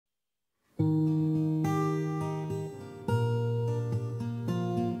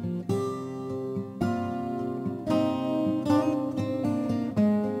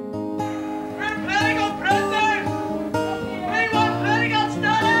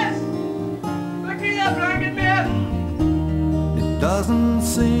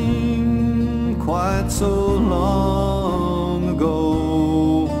so long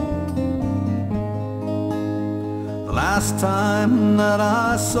ago. The last time that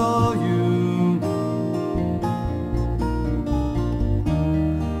I saw you,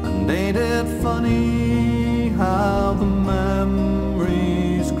 and ain't it funny how the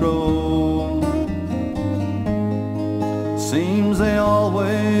memories grow? Seems they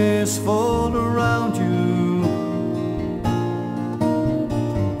always fold around you.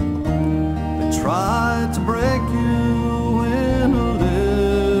 They tried to break you in a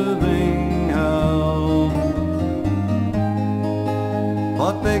living hell,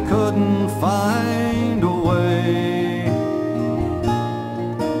 but they couldn't find a way.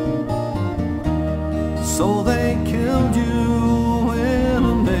 So they killed you in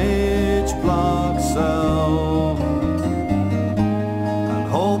an H-block cell, and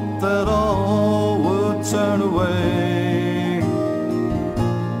hoped that all would turn away.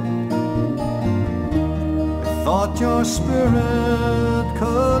 They thought your spirit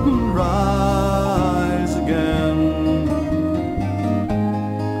couldn't rise again,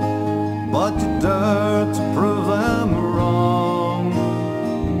 but you dared to prove them wrong.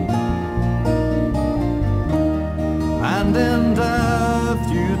 And in death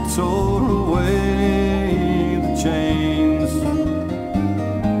you tore away the chains.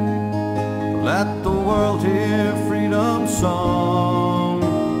 Let the world hear freedom's song.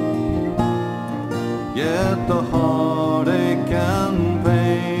 Yet the heartache and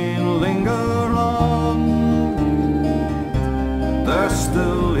pain linger on. They're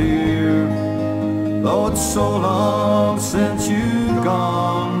still here, though it's so long since you've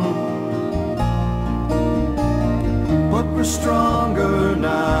gone. But we're stronger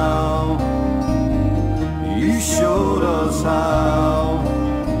now. You showed us how.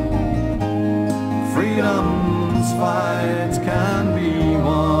 Freedom's fight can be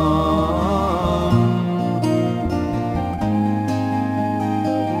won.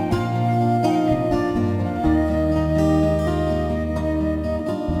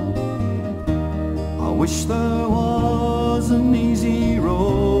 I wish there was an easy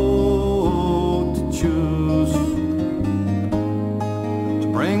road to choose,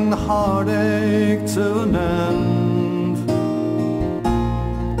 bring the heartache to an end.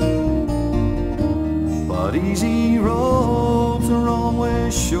 But easy roads are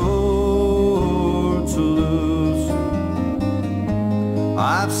always sure to lose.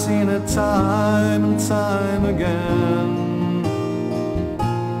 I've seen it time and time again.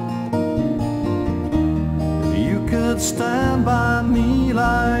 If you could stand by me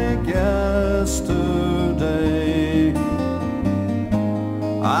like yesterday,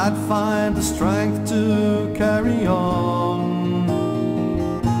 I'd find the strength to carry on.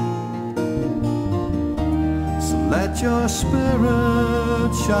 So let your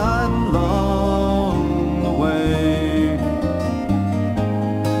spirit shine along the way,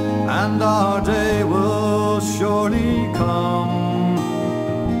 and our day will surely come.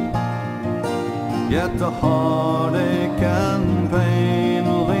 Yet the heartache and pain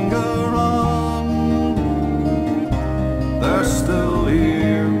linger on. They're still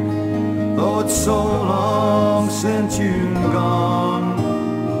here, though it's so long since you've gone.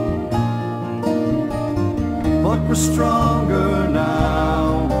 But we're stronger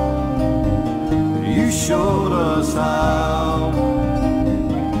now. You showed us how.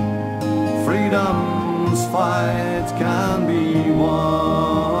 Freedom's fight can be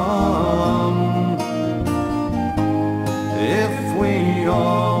won if we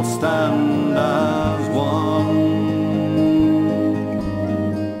all stand